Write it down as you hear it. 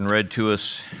Read to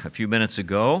us a few minutes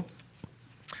ago.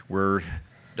 We're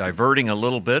diverting a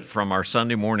little bit from our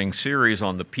Sunday morning series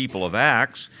on the people of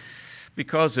Acts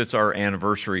because it's our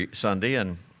anniversary Sunday,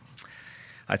 and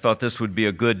I thought this would be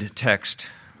a good text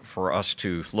for us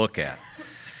to look at.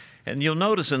 And you'll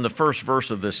notice in the first verse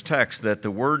of this text that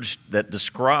the words that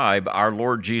describe our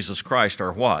Lord Jesus Christ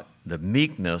are what? The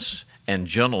meekness and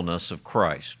gentleness of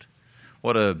Christ.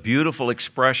 What a beautiful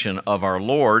expression of our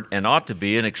Lord, and ought to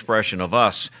be an expression of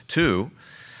us too.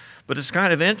 But it's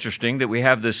kind of interesting that we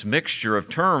have this mixture of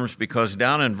terms, because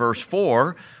down in verse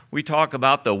 4, we talk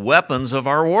about the weapons of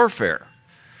our warfare.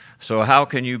 So how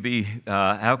can you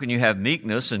have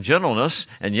meekness and gentleness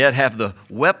and yet have the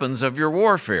weapons of your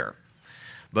warfare?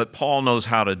 But Paul knows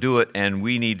how to do it, and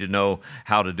we need to know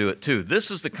how to do it too. This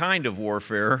is the kind of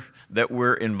warfare that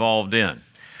we're involved in.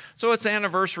 So it's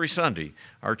Anniversary Sunday.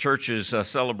 Our church is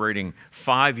celebrating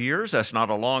 5 years. That's not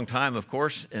a long time, of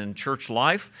course, in church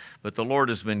life, but the Lord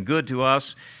has been good to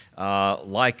us.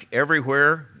 Like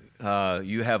everywhere,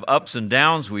 you have ups and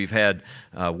downs. We've had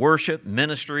worship,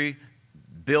 ministry,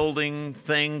 building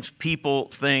things, people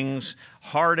things,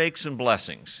 heartaches and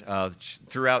blessings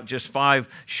throughout just 5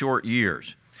 short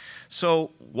years.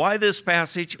 So why this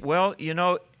passage? Well,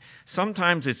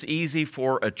 sometimes it's easy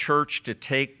for a church to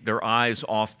take their eyes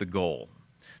off the goal,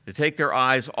 to take their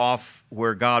eyes off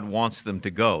where God wants them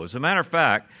to go. As a matter of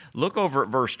fact, look over at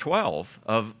verse 12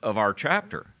 of our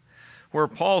chapter, where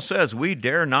Paul says, "We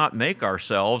dare not make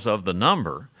ourselves of the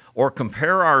number or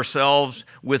compare ourselves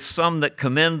with some that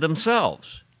commend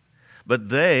themselves. But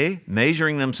they,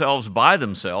 measuring themselves by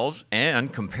themselves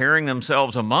and comparing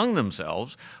themselves among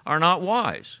themselves, are not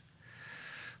wise."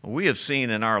 We have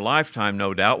seen in our lifetime,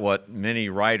 no doubt, what many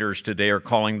writers today are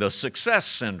calling the success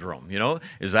syndrome.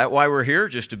 Is that why we're here,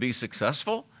 just to be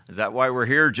successful? Is that why we're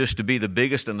here, just to be the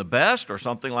biggest and the best, or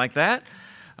something like that?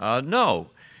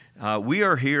 No. We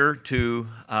are here to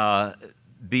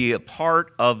be a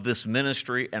part of this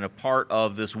ministry and a part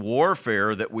of this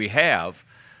warfare that we have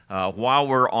while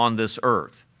we're on this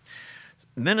earth.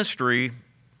 Ministry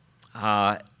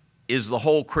is the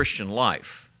whole Christian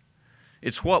life.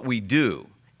 It's what we do.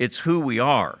 It's who we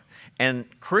are. And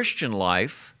Christian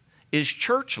life is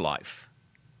church life.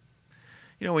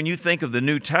 When you think of the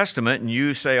New Testament and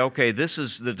you say, okay, this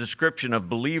is the description of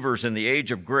believers in the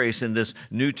age of grace in this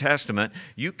New Testament,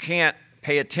 you can't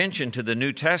pay attention to the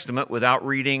New Testament without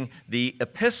reading the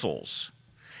epistles.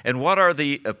 And what are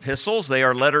the epistles? They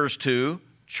are letters to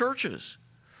churches.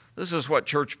 This is what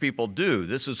church people do.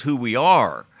 This is who we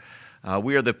are.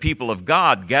 We are the people of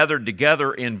God gathered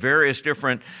together in various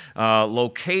different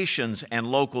locations and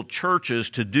local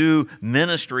churches to do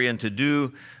ministry and to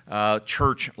do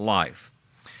church life.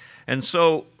 And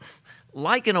so,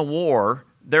 like in a war,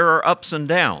 there are ups and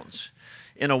downs.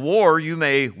 In a war, you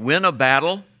may win a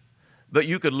battle, but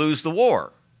you could lose the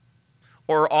war.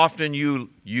 Or often you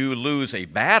lose a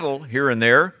battle here and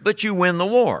there, but you win the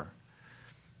war.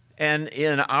 And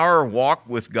in our walk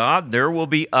with God, there will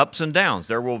be ups and downs.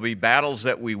 There will be battles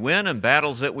that we win and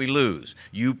battles that we lose.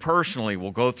 You personally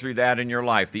will go through that in your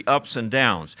life, the ups and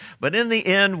downs. But in the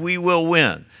end, we will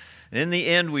win. In the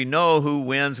end, we know who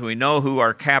wins. We know who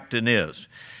our captain is.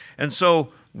 And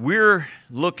so we're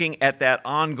looking at that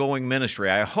ongoing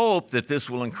ministry. I hope that this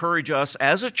will encourage us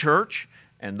as a church.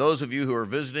 And those of you who are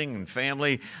visiting and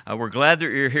family, we're glad that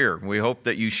you're here. We hope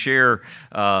that you share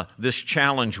this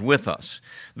challenge with us,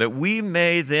 that we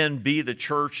may then be the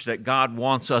church that God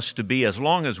wants us to be as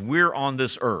long as we're on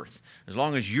this earth, as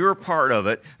long as you're part of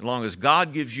it, as long as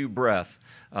God gives you breath.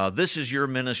 This is your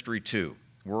ministry too.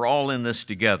 We're all in this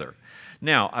together.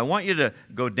 Now, I want you to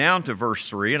go down to verse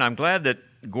 3, and I'm glad that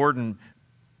Gordon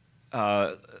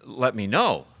let me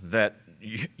know that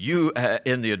you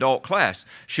in the adult class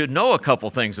should know a couple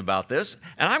things about this,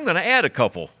 and I'm going to add a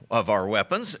couple of our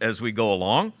weapons as we go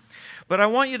along. But I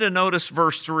want you to notice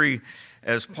verse 3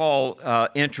 as Paul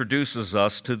introduces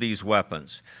us to these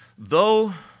weapons.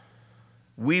 Though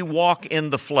we walk in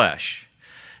the flesh.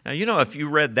 Now, if you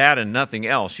read that and nothing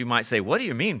else, you might say, what do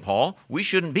you mean, Paul? We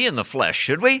shouldn't be in the flesh,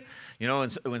 should we?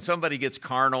 When somebody gets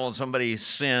carnal and somebody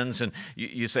sins, and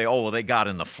you say, oh, well, they got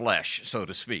in the flesh, so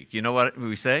to speak. You know what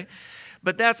we say?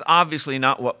 But that's obviously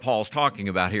not what Paul's talking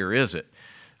about here, is it?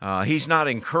 He's not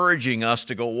encouraging us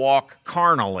to go walk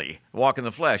carnally, walk in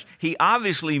the flesh. He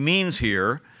obviously means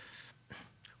here,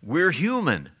 we're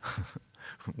human.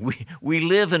 we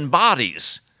live in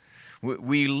bodies.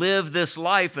 We live this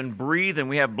life and breathe, and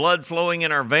we have blood flowing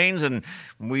in our veins, and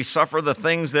we suffer the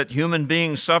things that human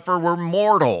beings suffer. We're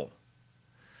mortal.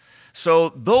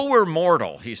 So though we're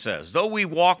mortal, he says, though we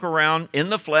walk around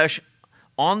in the flesh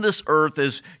on this earth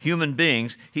as human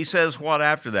beings, he says what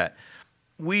after that?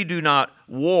 we do not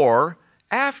war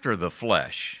after the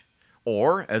flesh,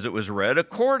 or, as it was read,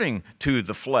 according to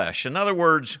the flesh. In other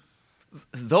words,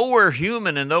 though we're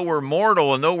human and though we're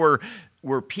mortal and though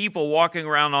we're people walking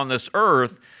around on this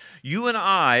earth, you and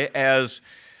I, as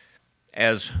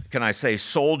can I say,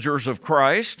 soldiers of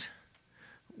Christ,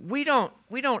 we don't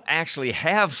actually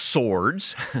have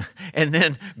swords and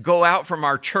then go out from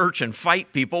our church and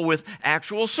fight people with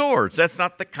actual swords. That's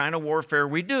not the kind of warfare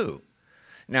we do.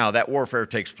 Now, that warfare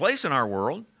takes place in our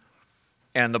world,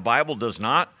 and the Bible does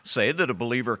not say that a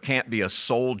believer can't be a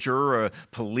soldier, or a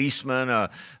policeman,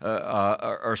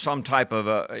 or some type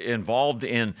of involved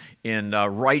in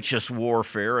righteous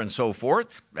warfare and so forth.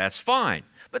 That's fine.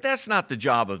 But that's not the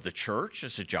job of the church.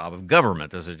 It's a job of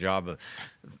government. It's a job of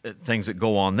things that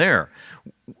go on there.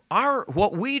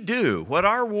 What we do, what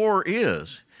our war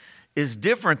is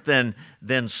different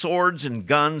than swords and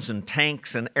guns and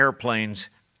tanks and airplanes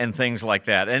and things like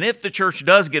that. And if the church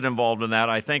does get involved in that,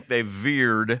 I think they've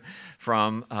veered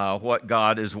from what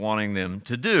God is wanting them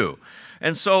to do.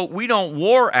 And so we don't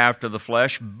war after the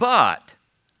flesh, but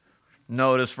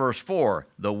notice verse 4,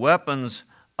 the weapons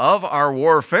of our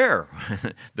warfare.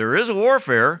 There is a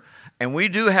warfare, and we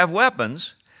do have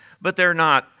weapons, but they're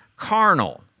not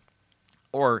carnal.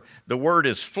 Or the word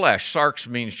is flesh. Sarx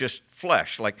means just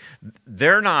flesh. Like,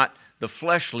 they're not the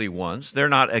fleshly ones. They're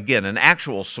not, again, an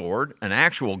actual sword, an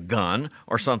actual gun,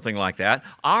 or something like that.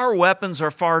 Our weapons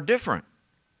are far different.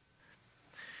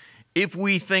 If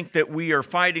we think that we are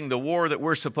fighting the war that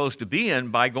we're supposed to be in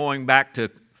by going back to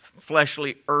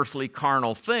fleshly, earthly,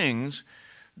 carnal things,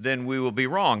 then we will be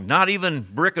wrong. Not even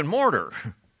brick and mortar.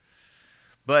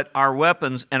 But our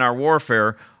weapons and our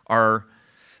warfare are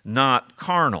not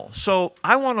carnal. So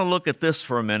I want to look at this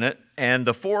for a minute, and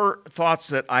the 4 thoughts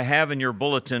that I have in your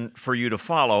bulletin for you to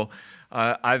follow,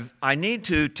 I need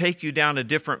to take you down a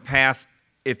different path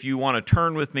if you want to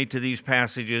turn with me to these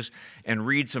passages and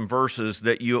read some verses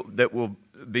that will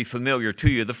be familiar to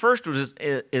you. The first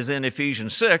is in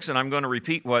Ephesians 6, and I'm going to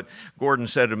repeat what Gordon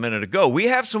said a minute ago. We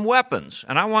have some weapons,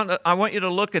 and I want you to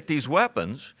look at these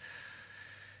weapons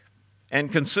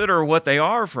and consider what they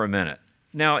are for a minute.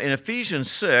 Now, in Ephesians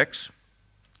 6,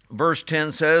 verse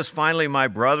 10 says, "Finally, my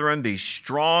brethren, be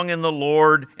strong in the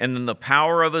Lord and in the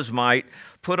power of his might.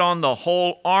 Put on the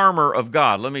whole armor of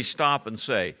God." Let me stop and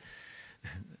say,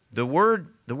 the word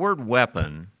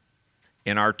weapon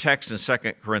in our text in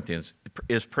 2 Corinthians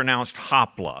is pronounced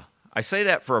hopla. I say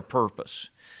that for a purpose.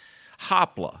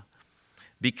 Hopla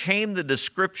became the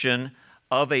description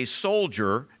of a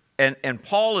soldier, and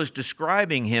Paul is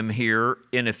describing him here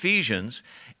in Ephesians,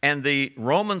 and the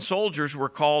Roman soldiers were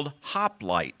called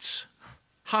hoplites.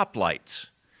 Hoplites.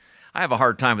 I have a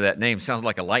hard time with that name. Sounds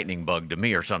like a lightning bug to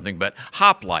me or something, but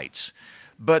hoplites.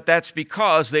 But that's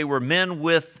because they were men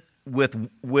with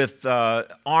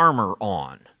armor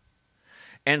on.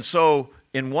 And so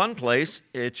in one place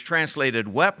it's translated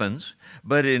weapons,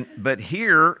 but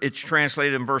here it's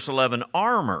translated in verse 11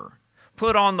 armor.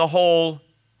 Put on the whole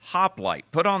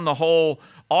hoplite. Put on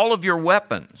all of your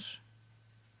weapons.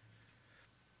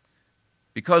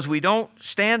 Because we do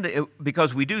stand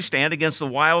against the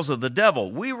wiles of the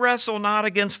devil. We wrestle not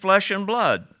against flesh and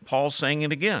blood, Paul's saying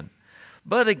it again,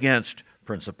 but against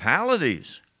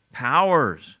principalities,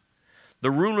 powers,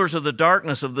 the rulers of the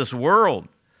darkness of this world,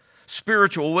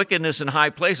 spiritual wickedness in high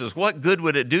places. What good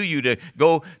would it do you to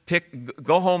go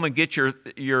home and get your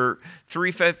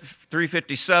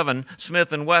 357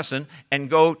 Smith & Wesson and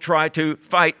go try to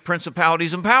fight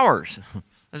principalities and powers?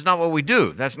 That's not what we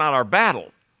do. That's not our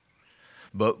battle.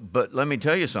 But let me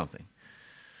tell you something.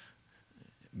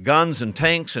 Guns and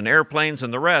tanks and airplanes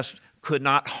and the rest could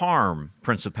not harm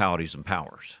principalities and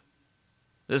powers.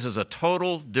 This is a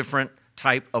total different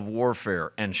type of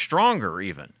warfare, and stronger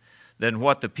even than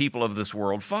what the people of this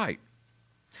world fight.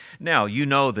 Now, you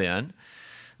know then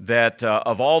that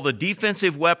of all the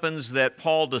defensive weapons that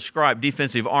Paul described,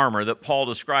 defensive armor that Paul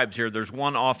describes here, there's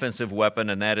one offensive weapon,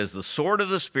 and that is the sword of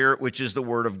the Spirit, which is the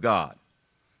Word of God,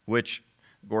 which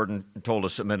Gordon told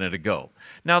us a minute ago.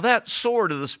 Now, that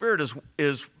sword of the Spirit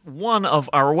is one of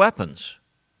our weapons.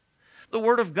 The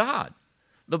Word of God,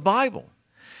 the Bible.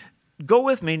 Go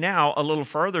with me now a little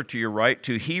further to your right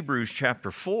to Hebrews chapter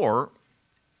 4,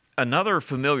 another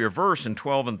familiar verse in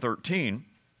 12 and 13,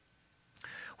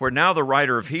 where now the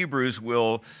writer of Hebrews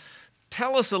will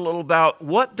tell us a little about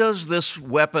what does this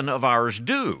weapon of ours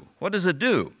do? What does it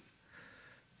do?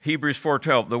 Hebrews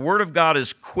 4:12, the Word of God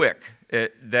is quick.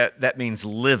 That means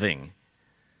living,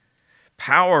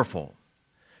 powerful,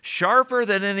 sharper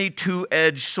than any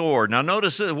two-edged sword. Now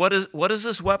notice this. What does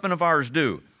this weapon of ours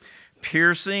do?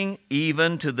 Piercing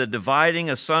even to the dividing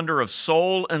asunder of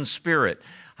soul and spirit.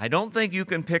 I don't think you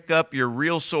can pick up your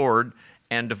real sword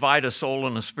and divide a soul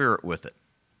and a spirit with it.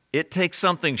 It takes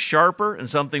something sharper and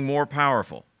something more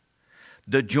powerful.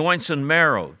 The joints and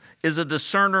marrow is a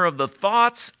discerner of the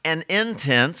thoughts and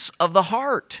intents of the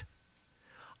heart.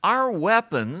 Our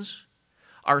weapons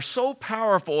are so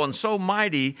powerful and so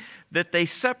mighty that they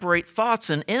separate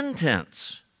thoughts and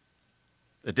intents.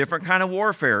 A different kind of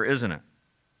warfare, isn't it?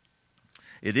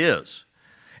 It is.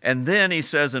 And then he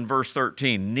says in verse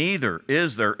 13, neither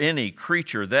is there any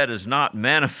creature that is not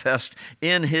manifest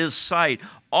in his sight.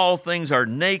 All things are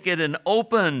naked and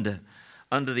opened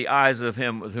under the eyes of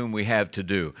him with whom we have to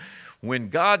do. When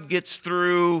God gets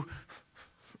through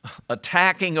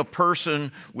attacking a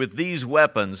person with these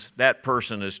weapons, that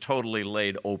person is totally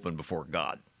laid open before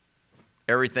God.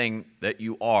 Everything that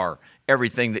you are,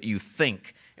 everything that you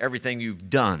think, everything you've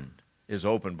done is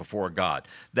open before God.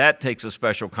 That takes a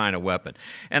special kind of weapon.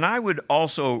 And I would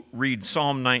also read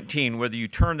Psalm 19, whether you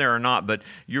turn there or not, but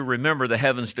you remember the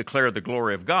heavens declare the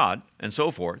glory of God, and so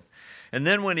forth. And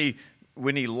then when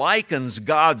he likens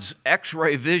God's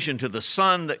X-ray vision to the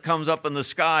sun that comes up in the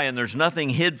sky and there's nothing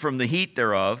hid from the heat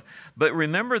thereof, but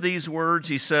remember these words,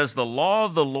 he says, the law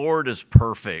of the Lord is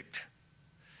perfect.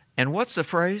 And what's the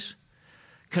phrase?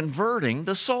 Converting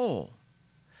the soul.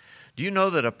 Do you know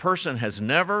that a person has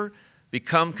never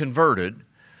become converted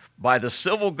by the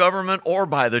civil government or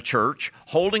by the church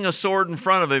holding a sword in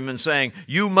front of him and saying,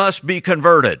 you must be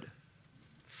converted?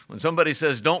 When somebody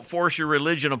says, don't force your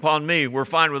religion upon me, we're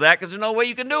fine with that because there's no way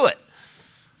you can do it.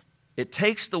 It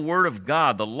takes the word of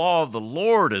God. The law of the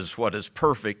Lord is what is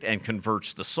perfect and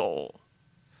converts the soul.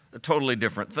 A totally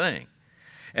different thing.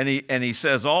 And he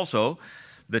says also,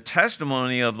 the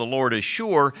testimony of the Lord is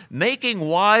sure, making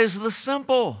wise the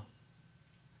simple.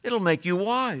 It'll make you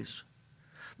wise.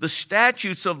 The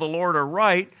statutes of the Lord are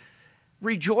right,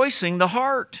 rejoicing the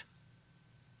heart.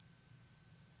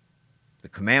 The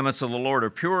commandments of the Lord are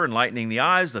pure, enlightening the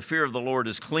eyes. The fear of the Lord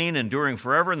is clean, enduring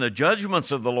forever. And the judgments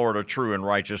of the Lord are true and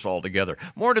righteous altogether.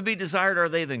 More to be desired are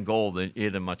they than gold,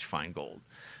 than much fine gold.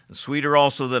 And sweeter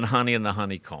also than honey and the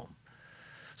honeycomb.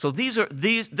 So this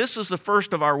is the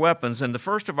first of our weapons, and the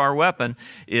first of our weapon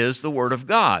is the Word of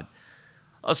God.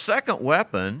 A second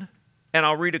weapon, and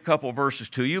I'll read a couple verses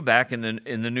to you back in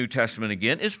the New Testament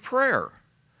again, is prayer.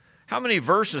 How many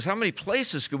verses, how many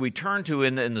places could we turn to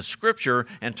in the Scripture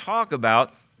and talk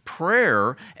about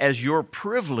prayer as your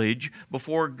privilege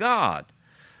before God?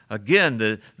 Again,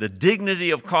 the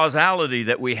dignity of causality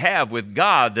that we have with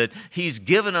God, that He's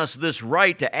given us this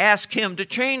right to ask Him to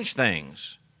change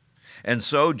things. And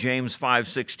so James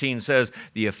 5:16 says,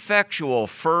 the effectual,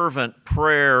 fervent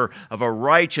prayer of a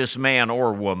righteous man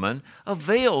or woman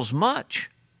avails much.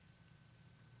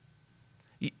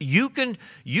 You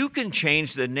can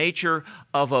change the nature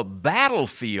of a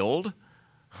battlefield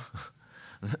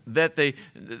that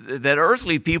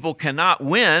earthly people cannot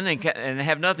win and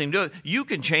have nothing to do with. You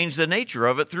can change the nature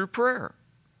of it through prayer.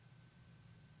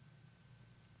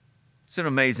 It's an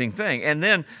amazing thing. And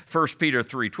then 1 Peter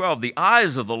 3:12, the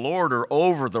eyes of the Lord are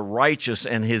over the righteous,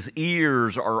 and His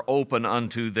ears are open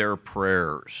unto their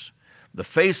prayers. The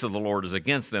face of the Lord is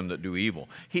against them that do evil.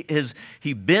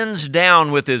 He bends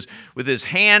down with his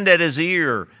hand at his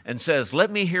ear and says,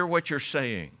 let me hear what you're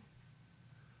saying.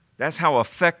 That's how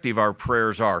effective our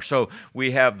prayers are. So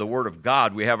we have the Word of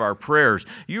God, we have our prayers.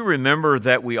 You remember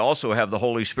that we also have the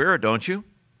Holy Spirit, don't you?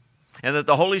 And that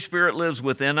the Holy Spirit lives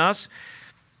within us.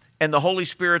 And the Holy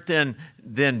Spirit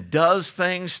then does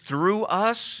things through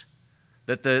us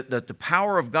that the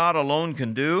power of God alone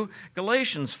can do.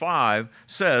 Galatians 5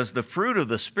 says the fruit of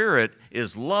the Spirit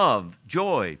is love,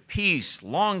 joy, peace,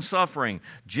 long-suffering,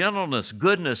 gentleness,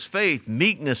 goodness, faith,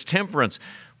 meekness, temperance.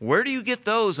 Where do you get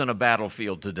those in a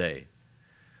battlefield today?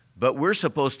 But we're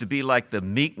supposed to be like the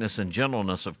meekness and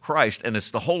gentleness of Christ, and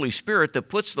it's the Holy Spirit that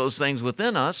puts those things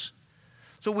within us.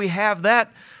 So we have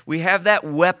that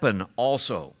weapon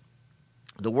also.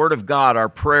 The Word of God, our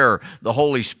prayer, the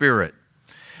Holy Spirit.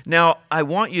 Now, I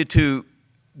want you to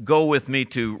go with me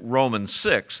to Romans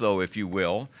 6, though, if you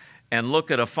will, and look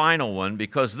at a final one,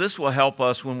 because this will help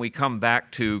us when we come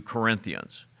back to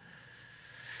Corinthians.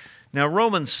 Now,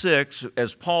 Romans 6,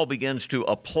 as Paul begins to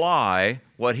apply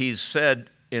what he's said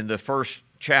in the first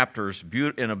chapters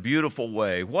in a beautiful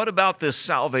way. What about this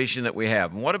salvation that we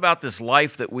have? And what about this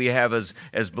life that we have as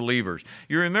believers?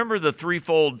 You remember the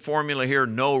threefold formula here,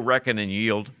 know, reckon, and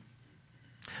yield?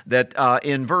 That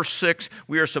in verse 6,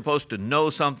 we are supposed to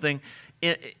know something.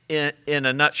 In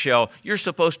a nutshell, you're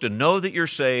supposed to know that you're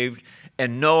saved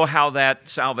and know how that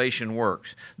salvation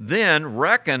works. Then,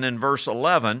 reckon in verse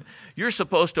 11, you're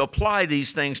supposed to apply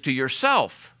these things to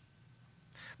yourself.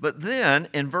 But then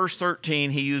in verse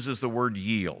 13, he uses the word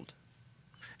yield.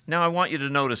 Now I want you to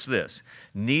notice this.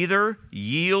 Neither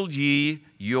yield ye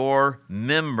your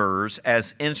members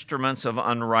as instruments of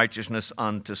unrighteousness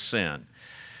unto sin.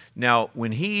 Now,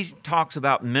 when he talks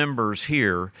about members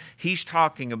here, he's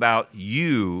talking about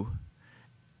you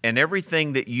and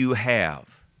everything that you have,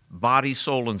 body,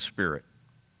 soul, and spirit.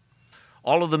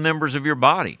 All of the members of your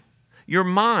body, your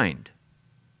mind,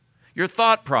 your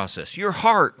thought process, your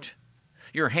heart,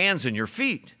 your hands and your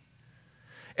feet.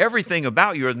 Everything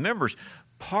about you are the members.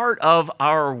 Part of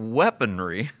our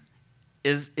weaponry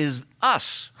is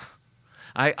us.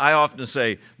 I often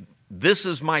say, this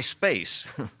is my space.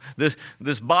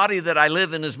 This body that I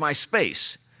live in is my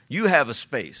space. You have a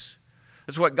space.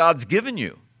 That's what God's given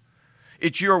you.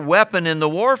 It's your weapon in the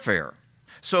warfare.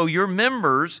 So your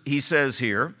members, he says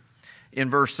here in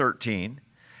verse 13,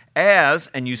 as,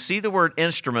 and you see the word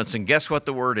instruments, and guess what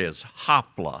the word is?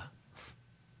 Hopla.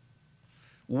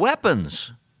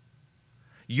 Weapons.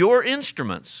 Your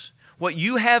instruments, what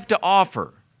you have to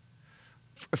offer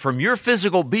from your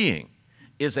physical being,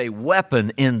 is a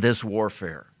weapon in this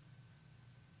warfare.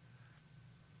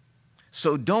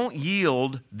 So don't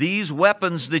yield these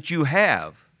weapons that you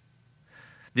have,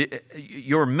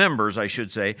 your members, I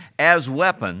should say, as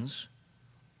weapons.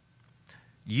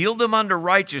 Yield them unto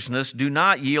righteousness, do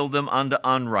not yield them unto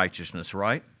unrighteousness,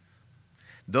 right?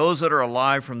 Those that are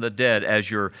alive from the dead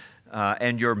as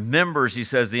and your members, he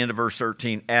says, the end of verse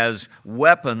 13, as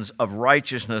weapons of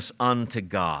righteousness unto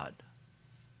God.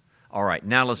 All right,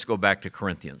 now let's go back to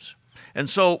Corinthians. And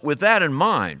so with that in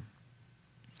mind,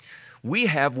 we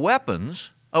have weapons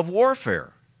of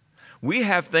warfare. We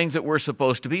have things that we're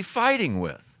supposed to be fighting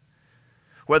with,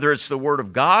 whether it's the Word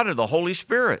of God or the Holy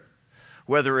Spirit,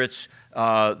 whether it's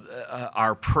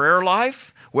our prayer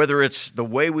life, whether it's the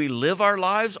way we live our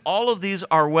lives. All of these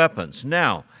are weapons.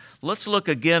 Now, let's look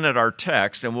again at our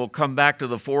text, and we'll come back to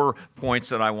the 4 points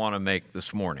that I want to make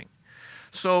this morning.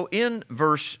 So in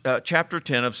chapter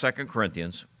 10 of 2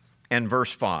 Corinthians and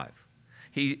verse 5,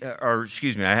 I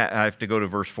have to go to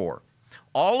verse 4.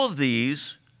 All of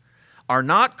these are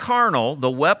not carnal. The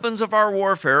weapons of our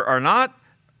warfare are not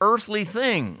earthly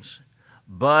things,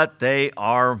 but they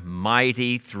are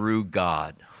mighty through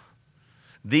God.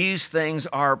 These things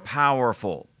are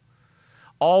powerful.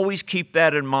 Always keep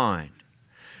that in mind.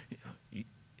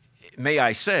 May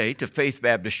I say to Faith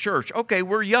Baptist Church, okay,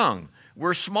 we're young.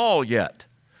 We're small yet.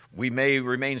 We may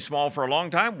remain small for a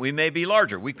long time. We may be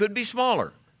larger. We could be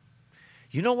smaller.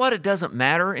 You know what? It doesn't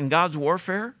matter in God's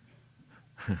warfare.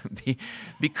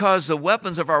 Because the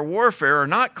weapons of our warfare are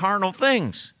not carnal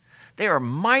things. They are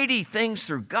mighty things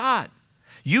through God.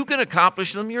 You can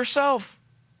accomplish them yourself.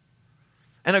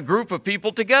 And a group of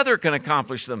people together can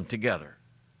accomplish them together.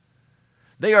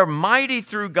 They are mighty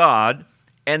through God.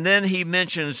 And then he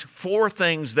mentions 4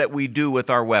 things that we do with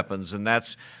our weapons, and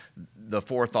that's the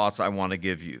 4 thoughts I want to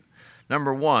give you.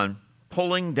 Number 1,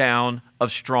 pulling down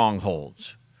of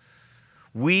strongholds.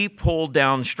 We pull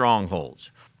down strongholds.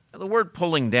 Now, the word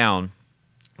pulling down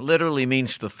literally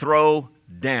means to throw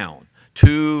down,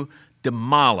 to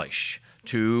demolish,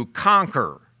 to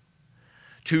conquer,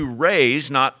 to raise,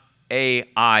 not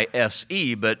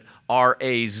A-I-S-E, but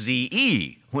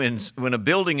R-A-Z-E. When a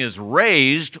building is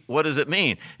raised, what does it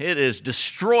mean? It is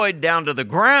destroyed down to the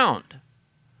ground.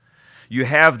 You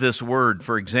have this word,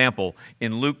 for example,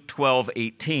 in Luke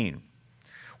 12:18,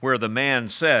 where the man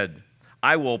said,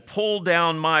 I will pull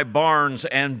down my barns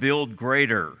and build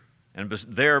greater, and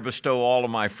there bestow all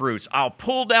of my fruits. I'll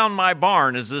pull down my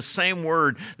barn is this same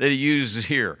word that he uses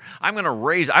here. I'm going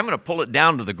to pull it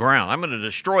down to the ground. I'm going to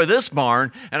destroy this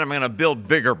barn, and I'm going to build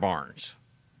bigger barns.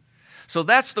 So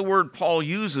that's the word Paul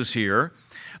uses here.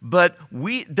 But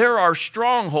there are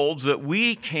strongholds that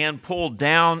we can pull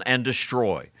down and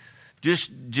destroy.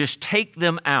 Just take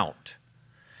them out.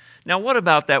 Now, what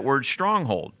about that word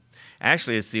stronghold?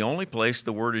 Actually, it's the only place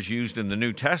the word is used in the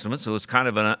New Testament, so it's kind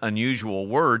of an unusual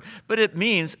word, but it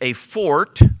means a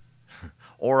fort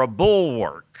or a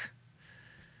bulwark.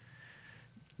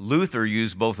 Luther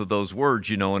used both of those words,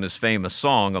 in his famous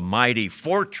song, a mighty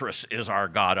fortress is our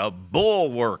God, a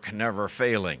bulwark never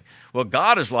failing. Well,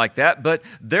 God is like that, but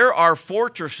there are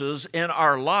fortresses in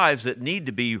our lives that need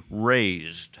to be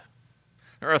raised.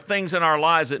 There are things in our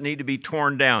lives that need to be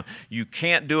torn down. You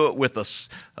can't do it with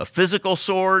a physical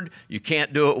sword. You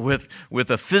can't do it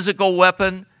with a physical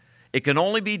weapon. It can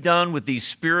only be done with these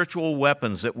spiritual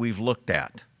weapons that we've looked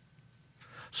at.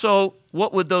 So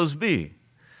what would those be?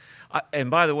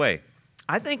 And by the way,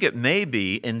 I think it may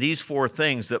be in these four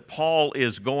things that Paul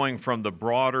is going from the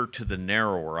broader to the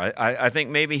narrower. I think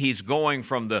maybe he's going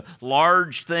from the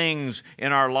large things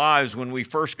in our lives when we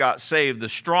first got saved, the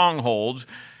strongholds,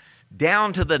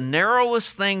 down to the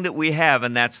narrowest thing that we have,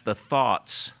 and that's the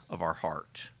thoughts of our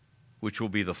heart, which will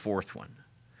be the fourth one.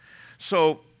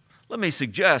 So let me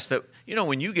suggest that,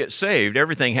 when you get saved,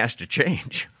 everything has to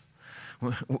change.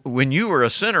 When you were a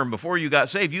sinner and before you got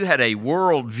saved, you had a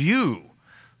worldview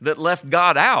that left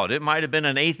God out. It might have been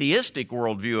an atheistic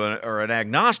worldview or an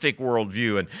agnostic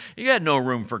worldview, and you had no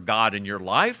room for God in your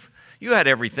life. You had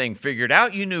everything figured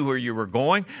out. You knew where you were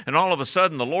going, and all of a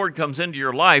sudden the Lord comes into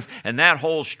your life, and that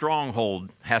whole stronghold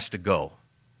has to go,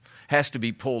 has to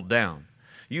be pulled down.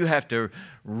 You have to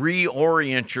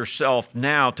reorient yourself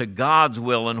now to God's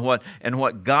will and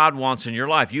what God wants in your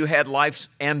life. You had life's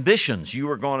ambitions. You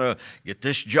were going to get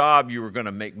this job. You were going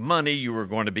to make money. You were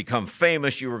going to become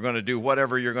famous. You were going to do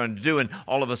whatever you're going to do. And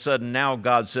all of a sudden now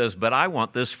God says, but I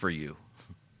want this for you.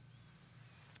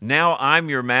 Now I'm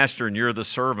your master and you're the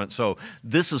servant. So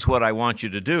this is what I want you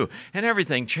to do. And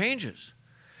everything changes.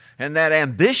 And that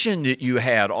ambition that you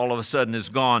had all of a sudden is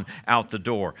gone out the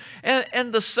door.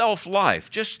 And the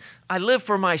self-life, I live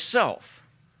for myself.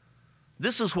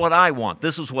 This is what I want.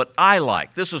 This is what I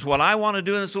like. This is what I want to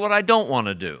do, and this is what I don't want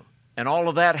to do. And all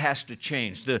of that has to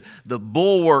change. The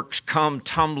bulwarks come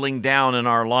tumbling down in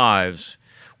our lives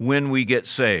when we get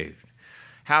saved.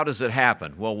 How does it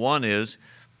happen? Well, one is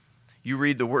you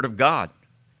read the Word of God.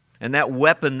 And that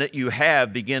weapon that you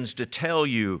have begins to tell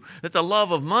you that the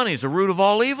love of money is the root of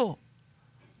all evil.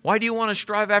 Why do you want to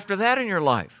strive after that in your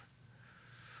life?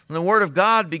 And the Word of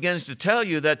God begins to tell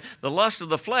you that the lust of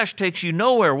the flesh takes you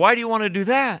nowhere. Why do you want to do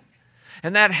that?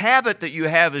 And that habit that you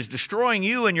have is destroying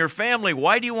you and your family.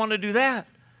 Why do you want to do that?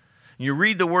 And you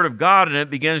read the Word of God and it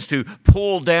begins to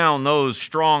pull down those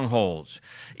strongholds.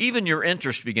 Even your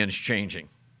interest begins changing.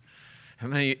 How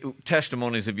many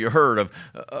testimonies have you heard of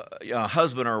a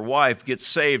husband or wife gets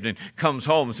saved and comes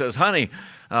home and says, honey,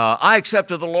 I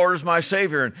accepted the Lord as my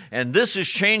Savior, and this is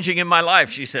changing in my life.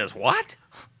 She says, what?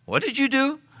 What did you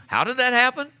do? How did that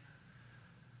happen?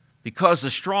 Because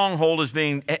the stronghold is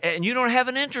being, and you don't have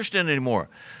an interest in it anymore.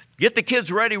 Get the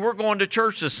kids ready. We're going to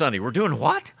church this Sunday. We're doing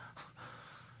what?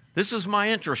 This is my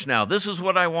interest now. This is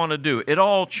what I want to do. It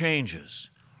all changes.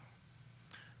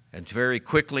 And very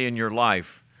quickly in your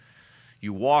life,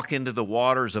 you walk into the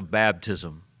waters of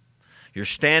baptism. You're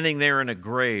standing there in a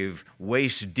grave,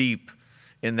 waist deep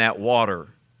in that water.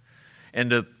 And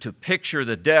to picture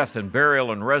the death and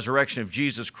burial and resurrection of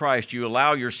Jesus Christ, you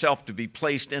allow yourself to be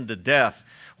placed into death,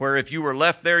 where if you were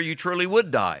left there, you truly would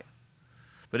die.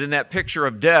 But in that picture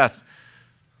of death,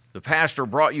 the pastor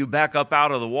brought you back up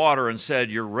out of the water and said,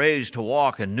 you're raised to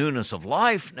walk in newness of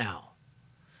life now.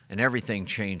 And everything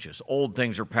changes. Old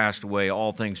things are passed away.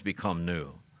 All things become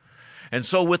new. And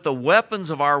so with the weapons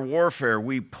of our warfare,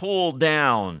 we pull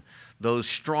down those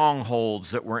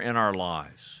strongholds that were in our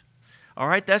lives. All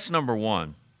right, that's number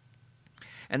one.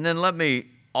 And then let me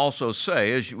also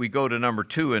say, as we go to number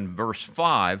 2 in verse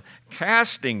 5,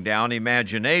 casting down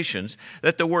imaginations,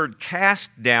 that the word cast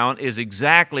down is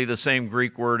exactly the same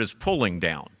Greek word as pulling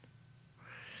down.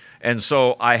 And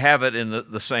so I have it in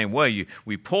the same way.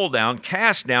 We pull down,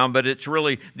 cast down, but it's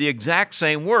really the exact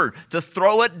same word. To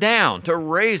throw it down, to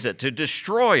raise it, to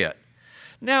destroy it.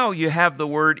 Now you have the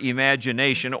word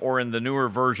imagination, or in the newer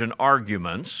version,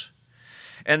 arguments.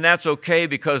 And that's okay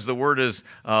because the word is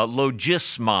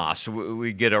logismos.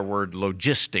 We get our word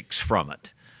logistics from it.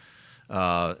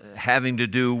 Having to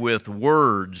do with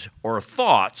words or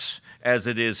thoughts, as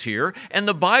it is here. And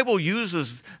the Bible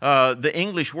uses the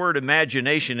English word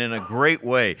imagination in a great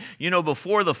way.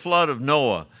 Before the flood of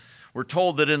Noah, we're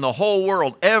told that in the whole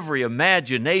world, every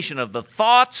imagination of the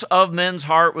thoughts of men's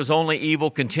heart was only evil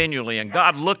continually. And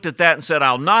God looked at that and said,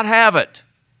 I'll not have it.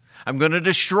 I'm going to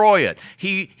destroy it.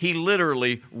 He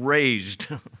literally raised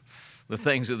the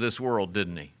things of this world,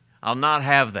 didn't he? I'll not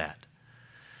have that.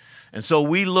 And so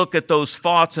we look at those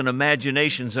thoughts and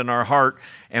imaginations in our heart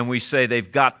and we say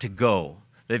they've got to go.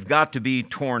 They've got to be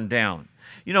torn down.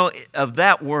 Of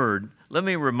that word, let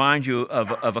me remind you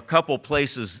of a couple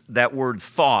places that word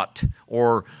thought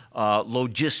or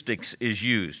logistics is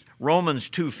used. Romans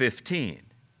 2:15.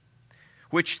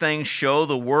 Which things show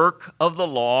the work of the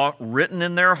law written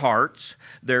in their hearts,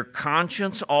 their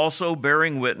conscience also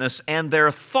bearing witness, and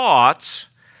their thoughts,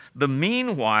 the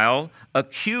meanwhile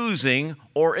accusing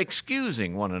or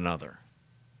excusing one another.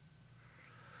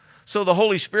 So the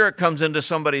Holy Spirit comes into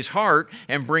somebody's heart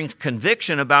and brings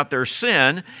conviction about their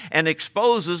sin and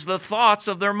exposes the thoughts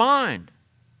of their mind.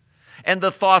 And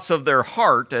the thoughts of their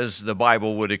heart, as the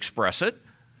Bible would express it,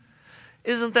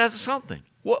 Isn't that something?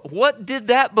 What did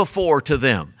that before to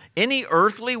them? Any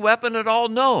earthly weapon at all?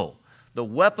 No. The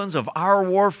weapons of our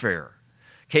warfare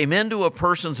came into a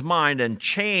person's mind and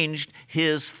changed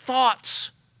his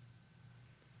thoughts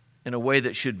in a way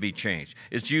that should be changed.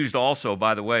 It's used also,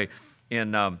 by the way,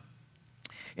 in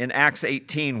Acts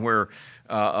 18, where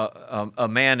a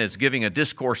man is giving a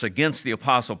discourse against the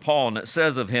Apostle Paul, and it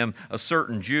says of him, a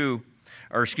certain Jew,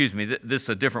 or excuse me, this is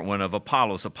a different one of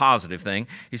Apollos, a positive thing.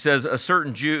 He says, a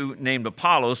certain Jew named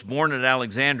Apollos, born at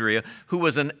Alexandria, who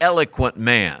was an eloquent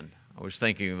man. I was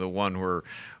thinking of the one where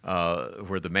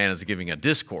the man is giving a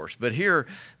discourse. But here,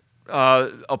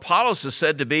 Apollos is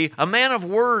said to be a man of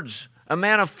words, a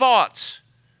man of thoughts.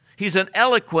 He's an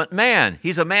eloquent man.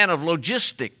 He's a man of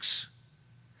logistics.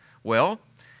 Well,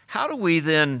 how do we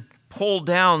then pull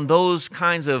down those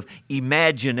kinds of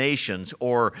imaginations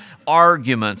or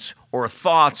arguments or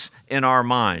thoughts in our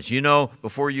minds? You know,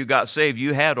 before you got saved,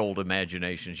 you had old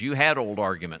imaginations. You had old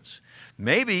arguments.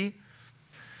 Maybe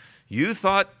you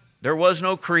thought there was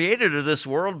no creator to this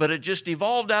world, but it just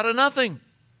evolved out of nothing.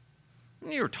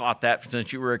 You were taught that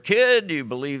since you were a kid. You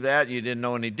believed that. You didn't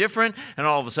know any different. And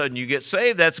all of a sudden you get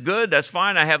saved. That's good. That's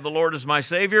fine. I have the Lord as my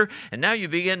Savior. And now you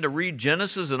begin to read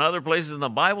Genesis and other places in the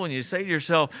Bible, and you say to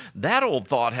yourself, that old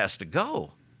thought has to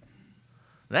go.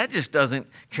 That just doesn't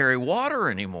carry water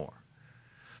anymore.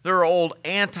 There are old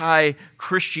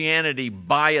anti-Christianity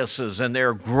biases, and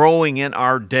they're growing in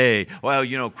our day. Well,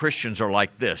 you know, Christians are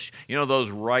like this. You know, those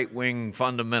right-wing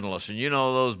fundamentalists, and you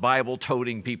know, those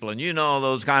Bible-toting people, and you know,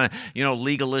 those kind of, you know,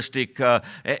 legalistic,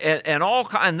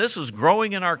 and this is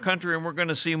growing in our country, and we're going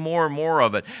to see more and more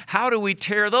of it. How do we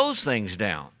tear those things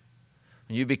down?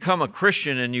 You become a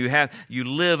Christian and you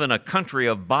live in a country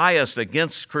of bias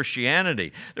against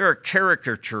Christianity. There are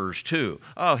caricatures too.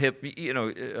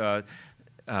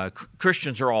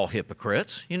 Christians are all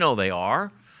hypocrites. You know they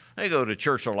are. They go to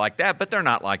church, they're like that, but they're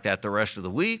not like that the rest of the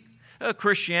week.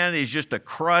 Christianity is just a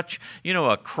crutch,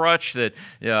 a crutch that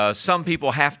some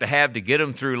people have to get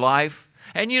them through life.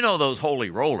 And you know those holy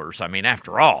rollers,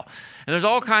 after all. And there's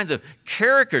all kinds of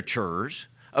caricatures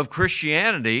of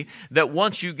Christianity that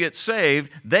once you get saved,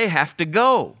 they have to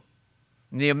go.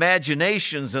 The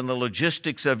imaginations and the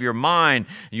logistics of your mind,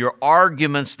 your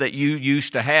arguments that you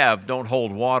used to have don't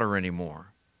hold water anymore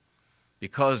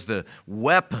because the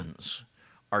weapons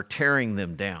are tearing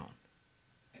them down.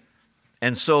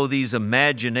 And so these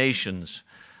imaginations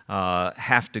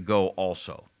have to go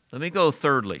also. Let me go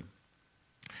thirdly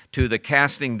to the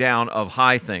casting down of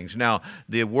high things. Now,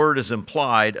 the word is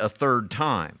implied a third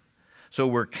time. So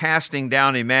we're casting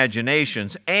down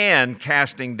imaginations and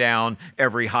casting down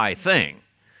every high thing.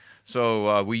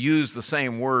 So we use the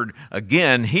same word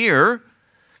again here,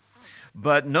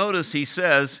 but notice he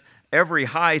says, every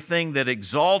high thing that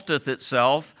exalteth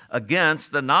itself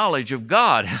against the knowledge of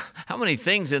God. How many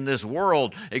things in this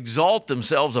world exalt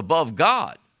themselves above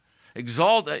God?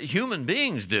 Human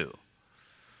beings do.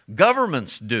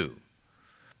 Governments do.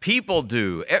 People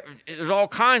do. There's all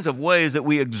kinds of ways that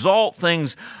we exalt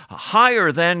things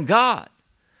higher than God.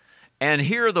 And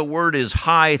here the word is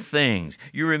high things.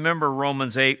 You remember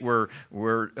Romans 8 where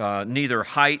neither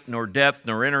height nor depth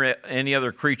nor any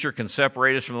other creature can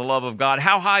separate us from the love of God.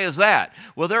 How high is that?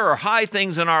 Well, there are high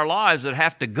things in our lives that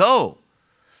have to go,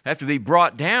 have to be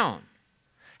brought down.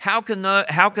 How can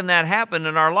that happen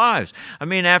in our lives?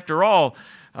 After all,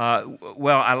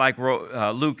 I like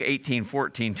Luke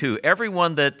 18:14 too.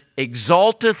 Everyone that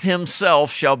exalteth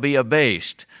himself shall be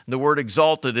abased. The word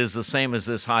exalted is the same as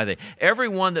this high thing.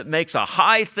 Everyone that makes a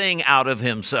high thing out of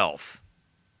himself,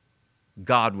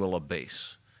 God will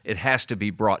abase. It has to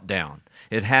be brought down.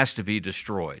 It has to be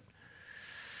destroyed.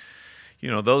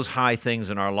 Those high things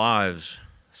in our lives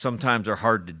sometimes are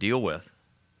hard to deal with.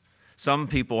 Some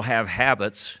people have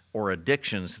habits or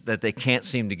addictions that they can't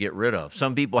seem to get rid of.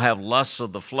 Some people have lusts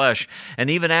of the flesh, and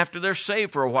even after they're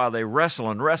saved for a while, they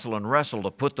wrestle to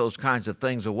put those kinds of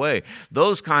things away.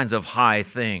 Those kinds of high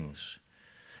things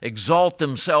exalt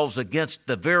themselves against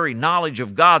the very knowledge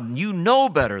of God, and you know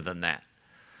better than that.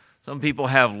 Some people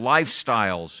have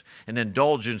lifestyles and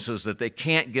indulgences that they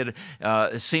can't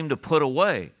seem to put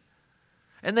away.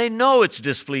 And they know it's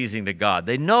displeasing to God.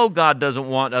 They know God doesn't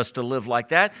want us to live like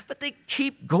that, but they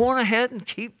keep going ahead and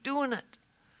keep doing it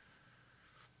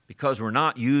because we're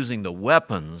not using the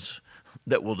weapons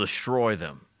that will destroy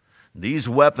them. These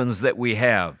weapons that we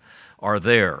have are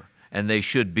there, and they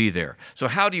should be there. So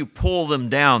how do you pull them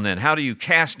down then? How do you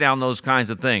cast down those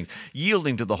kinds of things?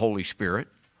 Yielding to the Holy Spirit.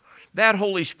 That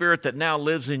Holy Spirit that now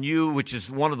lives in you, which is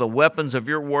one of the weapons of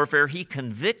your warfare, He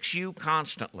convicts you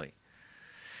constantly.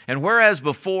 And whereas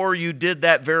before you did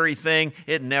that very thing,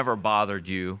 it never bothered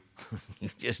you. You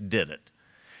just did it.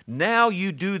 Now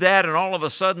you do that, and all of a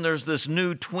sudden there's this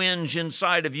new twinge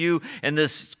inside of you and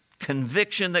this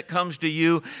conviction that comes to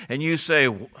you, and you say,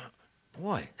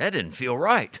 boy, that didn't feel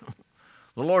right.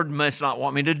 The Lord must not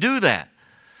want me to do that.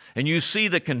 And you see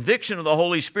the conviction of the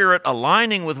Holy Spirit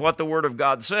aligning with what the Word of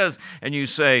God says, and you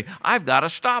say, I've got to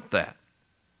stop that.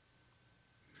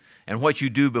 And what you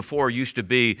do before used to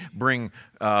be bring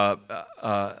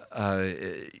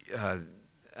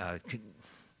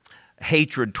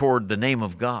hatred toward the name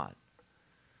of God.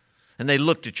 And they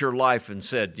looked at your life and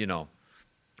said,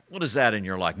 what is that in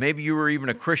your life? Maybe you were even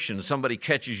a Christian and somebody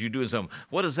catches you doing something.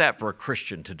 What is that for a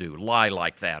Christian to do? Lie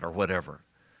like that or whatever.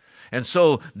 And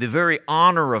so the very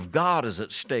honor of God is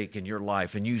at stake in your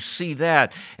life, and you see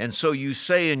that, and so you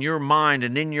say in your mind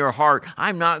and in your heart,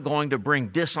 I'm not going to bring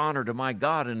dishonor to my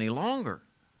God any longer.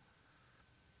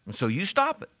 And so you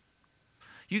stop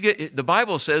it. The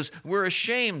Bible says we're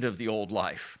ashamed of the old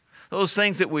life. Those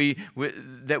things that we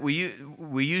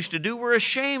used to do, we're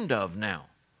ashamed of now.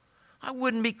 I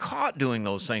wouldn't be caught doing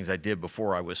those things I did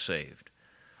before I was saved.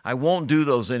 I won't do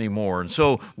those anymore. And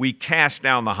so we cast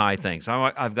down the high things.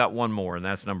 I've got one more, and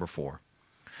that's number 4.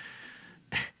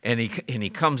 And he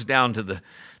comes down to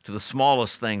the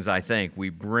smallest things, I think.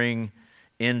 We bring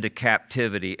into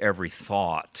captivity every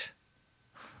thought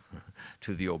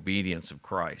to the obedience of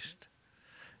Christ.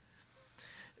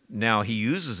 Now, he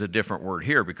uses a different word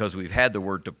here because we've had the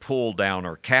word to pull down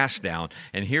or cast down,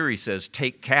 and here he says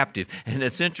take captive. And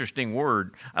it's an interesting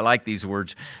word. I like these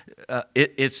words.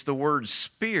 It's the word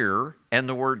spear and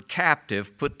the word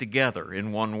captive put together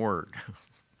in one word.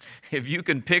 If you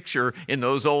can picture in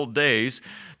those old days,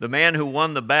 the man who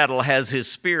won the battle has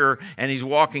his spear, and he's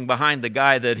walking behind the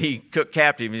guy that he took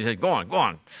captive. He said, go on, go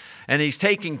on. And he's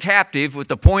taking captive with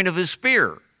the point of his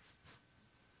spear.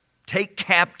 Take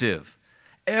captive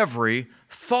every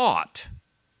thought.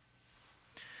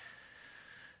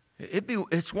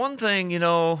 It's one thing,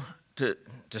 to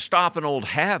stop an old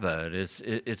habit.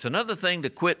 It's another thing to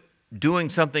quit doing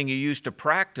something you used to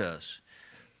practice.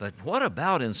 But what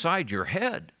about inside your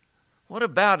head? What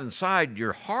about inside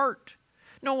your heart?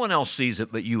 No one else sees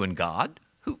it but you and God.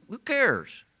 Who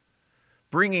cares?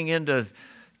 Bringing into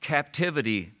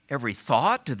captivity every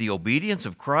thought to the obedience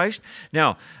of Christ.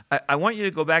 Now, I want you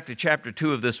to go back to chapter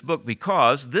 2 of this book,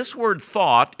 because this word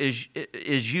thought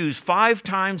is used 5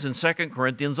 times in 2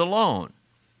 Corinthians alone.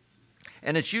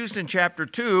 And it's used in chapter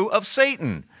 2 of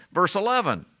Satan, verse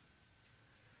 11.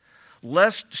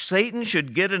 Lest Satan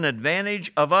should get an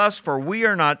advantage of us, for we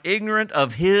are not ignorant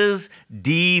of his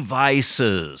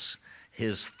devices,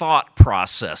 his thought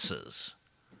processes.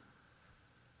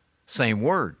 Same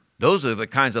word. Those are the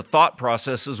kinds of thought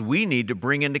processes we need to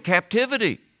bring into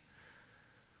captivity.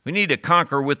 We need to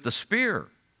conquer with the spear.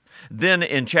 Then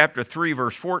in chapter 3,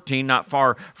 verse 14, not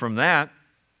far from that,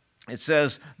 it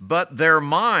says, but their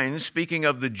minds, speaking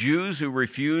of the Jews who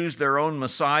refused their own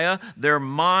Messiah, their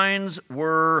minds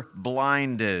were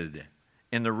blinded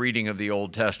in the reading of the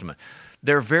Old Testament.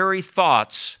 Their very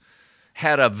thoughts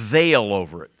had a veil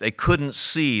over it. They couldn't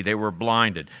see. They were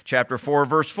blinded. Chapter 4,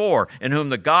 verse 4, in whom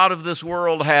the God of this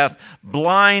world hath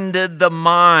blinded the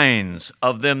minds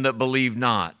of them that believe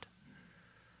not.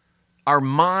 Our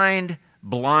mind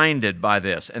blinded by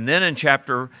this. And then in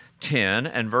chapter 10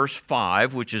 and verse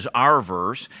 5, which is our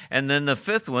verse, and then the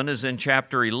 5th one is in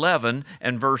chapter 11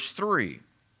 and verse 3.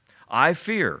 I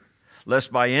fear,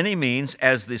 lest by any means,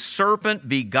 as the serpent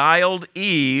beguiled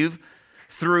Eve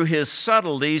through his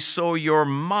subtlety, so your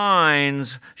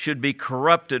minds should be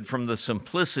corrupted from the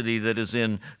simplicity that is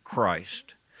in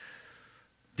Christ.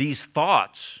 These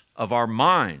thoughts of our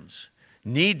minds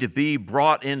need to be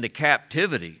brought into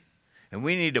captivity, and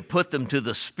we need to put them to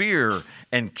the spear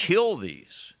and kill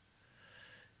these.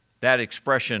 That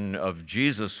expression of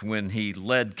Jesus when he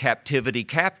led captivity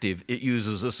captive, it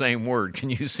uses the same word. Can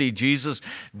you see Jesus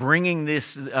bringing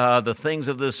the things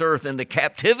of this earth into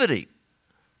captivity?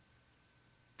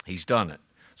 He's done it.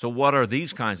 So what are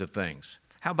these kinds of things?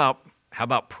 How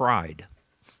about pride,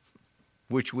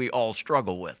 which we all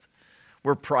struggle with?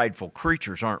 We're prideful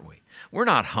creatures, aren't we? We're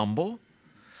not humble.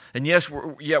 And yes,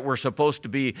 yet we're supposed to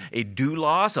be a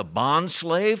doulos, a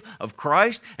bondslave of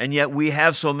Christ, and yet we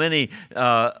have so many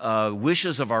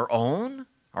wishes of our own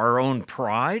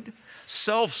pride,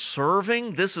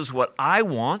 self-serving. This is what I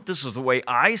want. This is the way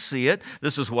I see it.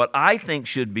 This is what I think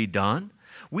should be done.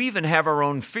 We even have our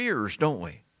own fears, don't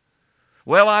we?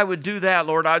 Well, I would do that,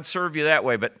 Lord. I'd serve you that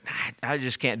way, but I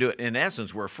just can't do it. In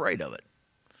essence, we're afraid of it.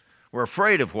 We're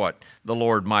afraid of what the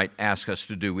Lord might ask us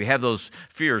to do. We have those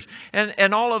fears.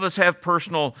 And all of us have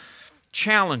personal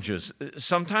challenges.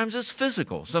 Sometimes it's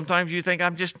physical. Sometimes you think,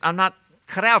 I'm not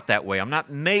cut out that way. I'm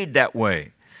not made that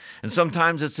way. And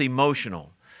sometimes it's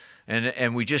emotional.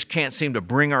 And we just can't seem to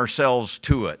bring ourselves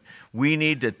to it. We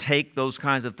need to take those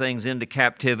kinds of things into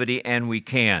captivity, and we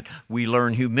can. We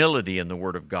learn humility in the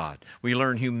Word of God. We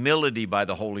learn humility by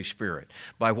the Holy Spirit.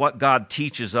 By what God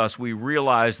teaches us, we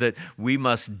realize that we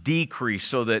must decrease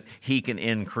so that He can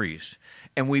increase.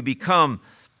 And we become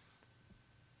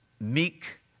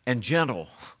meek and gentle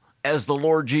as the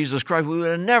Lord Jesus Christ. We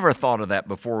would have never thought of that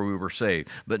before we were saved,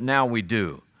 but now we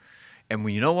do. And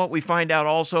you know what we find out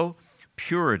also?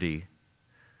 Purity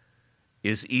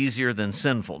is easier than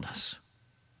sinfulness.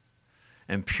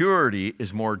 And purity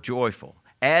is more joyful.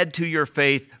 Add to your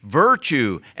faith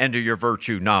virtue, and to your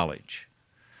virtue knowledge.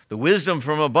 The wisdom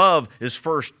from above is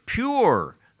first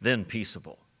pure, then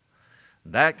peaceable.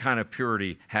 That kind of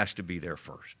purity has to be there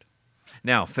first.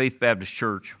 Now, Faith Baptist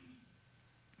Church,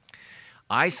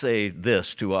 I say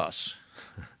this to us.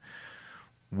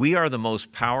 We are the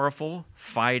most powerful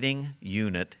fighting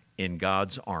unit in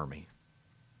God's army.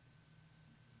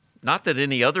 Not that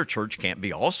any other church can't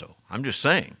be also. I'm just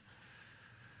saying.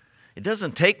 It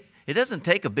doesn't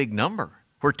take a big number.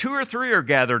 Where 2 or 3 are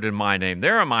gathered in my name,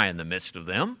 there am I in the midst of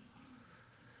them.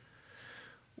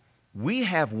 We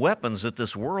have weapons that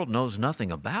this world knows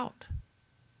nothing about.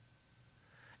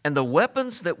 And the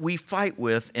weapons that we fight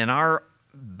with in our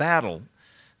battle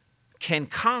can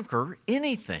conquer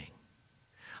anything.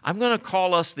 I'm going to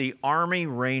call us the Army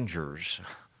Rangers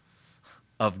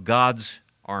of God's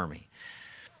army.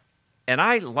 And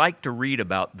I like to read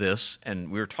about this,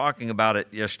 and we were talking about it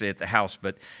yesterday at the house,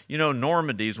 but you know,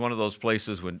 Normandy is one of those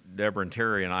places when Deborah and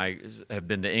Terry and I have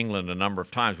been to England a number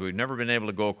of times. We've never been able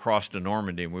to go across to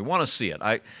Normandy, and we want to see it.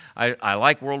 I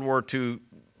like World War II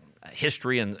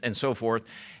history and so forth,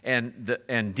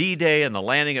 and D-Day and the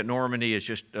landing at Normandy is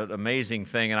just an amazing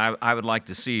thing, and I would like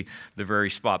to see the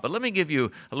very spot. But let me give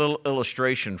you a little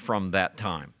illustration from that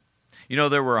time. You know,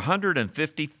 there were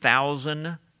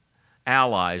 150,000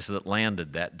 Allies that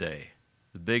landed that day,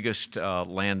 the biggest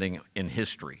landing in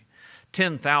history.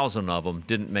 10,000 of them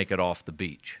didn't make it off the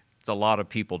beach. It's a lot of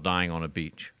people dying on a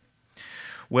beach.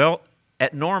 Well,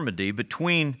 at Normandy,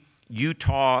 between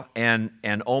Utah and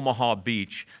Omaha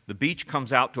Beach, the beach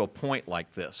comes out to a point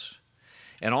like this.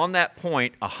 And on that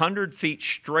point, 100 feet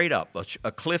straight up,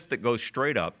 a cliff that goes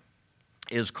straight up,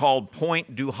 is called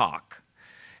Point du Hoc.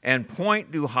 And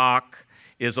Point du Hoc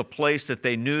is a place that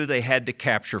they knew they had to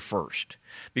capture first.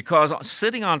 Because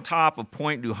sitting on top of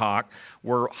Point du Hoc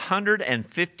were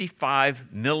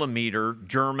 155 millimeter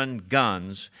German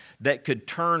guns that could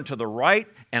turn to the right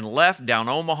and left down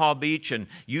Omaha Beach and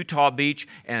Utah Beach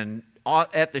and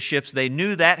at the ships. They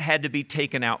knew that had to be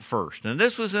taken out first. And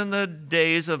this was in the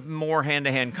days of more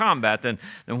hand-to-hand combat than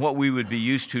what we would be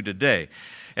used to today.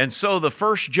 And so the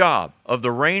first job of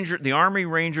the Army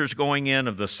Rangers going in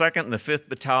of the 2nd and the 5th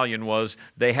Battalion was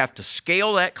they have to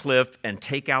scale that cliff and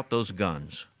take out those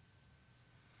guns.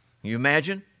 Can you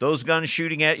imagine those guns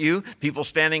shooting at you, people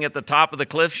standing at the top of the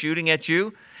cliff shooting at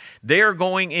you? They are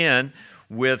going in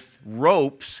with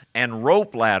ropes and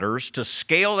rope ladders to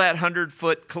scale that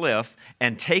 100-foot cliff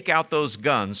and take out those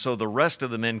guns so the rest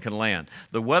of the men can land.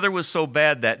 The weather was so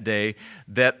bad that day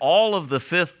that all of the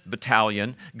 5th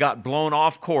Battalion got blown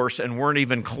off course and weren't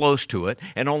even close to it,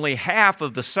 and only half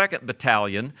of the 2nd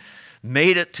Battalion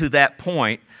made it to that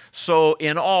point. So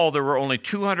in all, there were only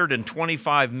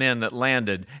 225 men that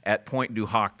landed at Point du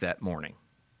Hoc that morning.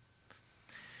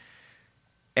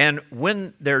 And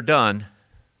when they're done,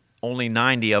 only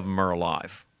 90 of them are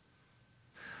alive.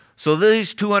 So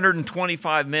these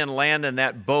 225 men land in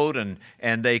that boat and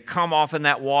they come off in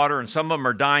that water, and some of them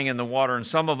are dying in the water and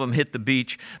some of them hit the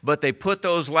beach, but they put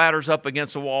those ladders up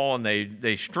against the wall and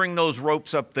they string those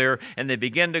ropes up there and they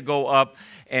begin to go up,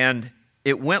 and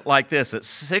it went like this. At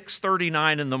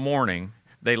 6:39 in the morning,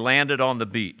 they landed on the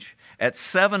beach. At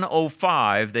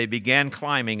 7:05, they began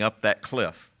climbing up that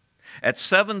cliff. At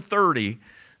 7:30,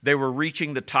 they were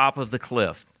reaching the top of the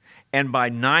cliff. And by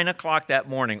 9 o'clock that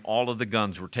morning, all of the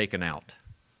guns were taken out.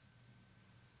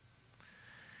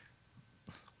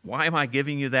 Why am I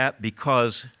giving you that?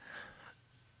 Because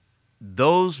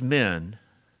those men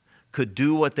could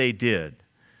do what they did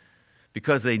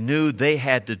because they knew they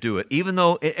had to do it, even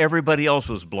though everybody else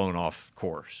was blown off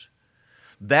course.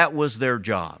 That was their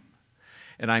job.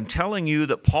 And I'm telling you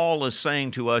that Paul is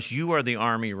saying to us, you are the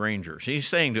Army Rangers. He's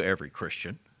saying to every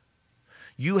Christian,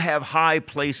 you have high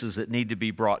places that need to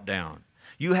be brought down.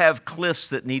 You have cliffs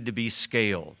that need to be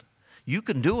scaled. You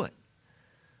can do it.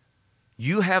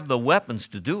 You have the weapons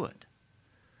to do it.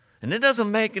 And it doesn't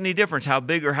make any difference how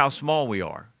big or how small we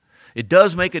are. It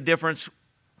does make a difference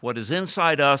what is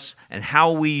inside us and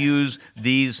how we use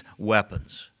these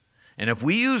weapons. And if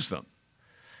we use them,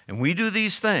 and we do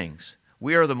these things,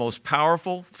 we are the most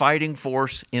powerful fighting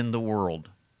force in the world.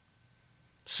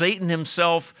 Satan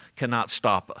himself cannot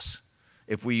stop us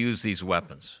if we use these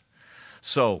weapons.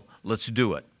 So let's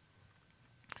do it.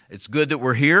 It's good that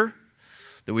we're here,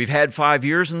 that we've had 5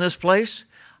 years in this place.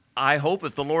 I hope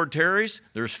if the Lord tarries,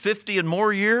 there's 50 and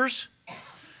more years,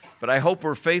 but I hope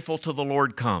we're faithful till the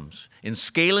Lord comes in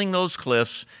scaling those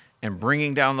cliffs and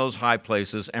bringing down those high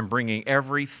places and bringing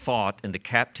every thought into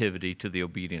captivity to the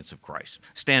obedience of Christ.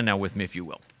 Stand now with me if you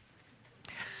will.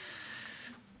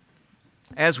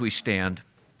 As we stand,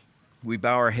 we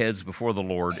bow our heads before the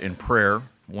Lord in prayer,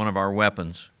 one of our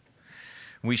weapons.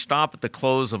 We stop at the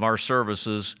close of our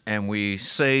services and we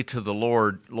say to the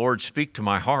Lord, Lord, speak to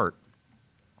my heart.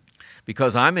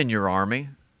 Because I'm in your army,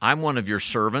 I'm one of your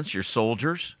servants, your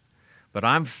soldiers, but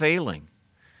I'm failing.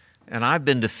 And I've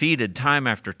been defeated time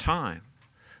after time.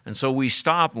 And so we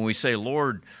stop and we say,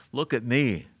 Lord, look at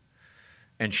me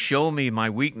and show me my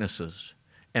weaknesses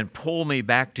and pull me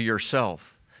back to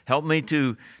yourself. Help me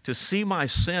to see my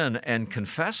sin and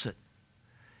confess it.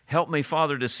 Help me,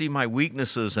 Father, to see my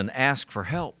weaknesses and ask for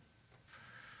help.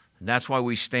 And that's why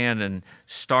we stand and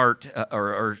start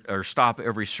or stop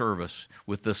every service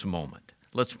with this moment.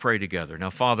 Let's pray together.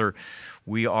 Now, Father,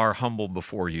 we are humble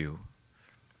before you.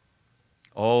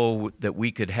 Oh, that we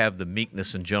could have the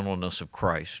meekness and gentleness of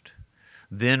Christ.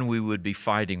 Then we would be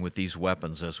fighting with these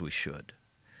weapons as we should.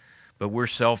 But we're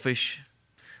selfish,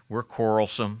 we're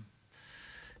quarrelsome,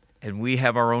 and we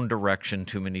have our own direction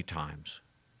too many times.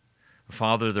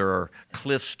 Father, there are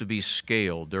cliffs to be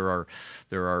scaled. There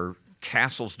are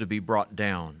castles to be brought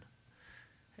down.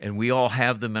 And we all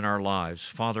have them in our lives.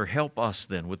 Father, help us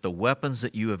then with the weapons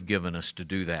that you have given us to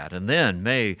do that. And then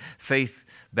may Faith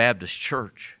Baptist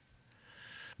Church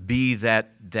be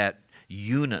that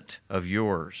unit of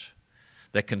yours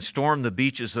that can storm the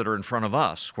beaches that are in front of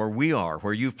us, where we are,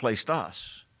 where you've placed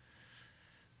us,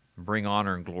 and bring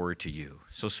honor and glory to you.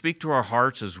 So speak to our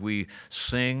hearts as we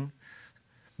sing.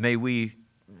 May we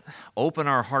open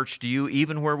our hearts to you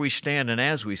even where we stand and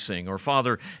as we sing. Or,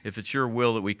 Father, if it's your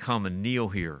will that we come and kneel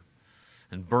here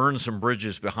and burn some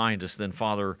bridges behind us, then,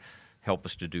 Father, help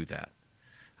us to do that.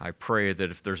 I pray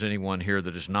that if there's anyone here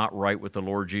that is not right with the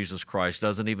Lord Jesus Christ,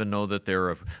 doesn't even know that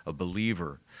they're a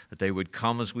believer, that they would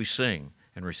come as we sing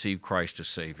and receive Christ as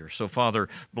Savior. So, Father,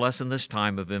 bless in this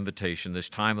time of invitation, this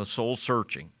time of soul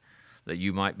searching, that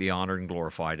you might be honored and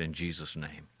glorified in Jesus'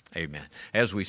 name. Amen. As we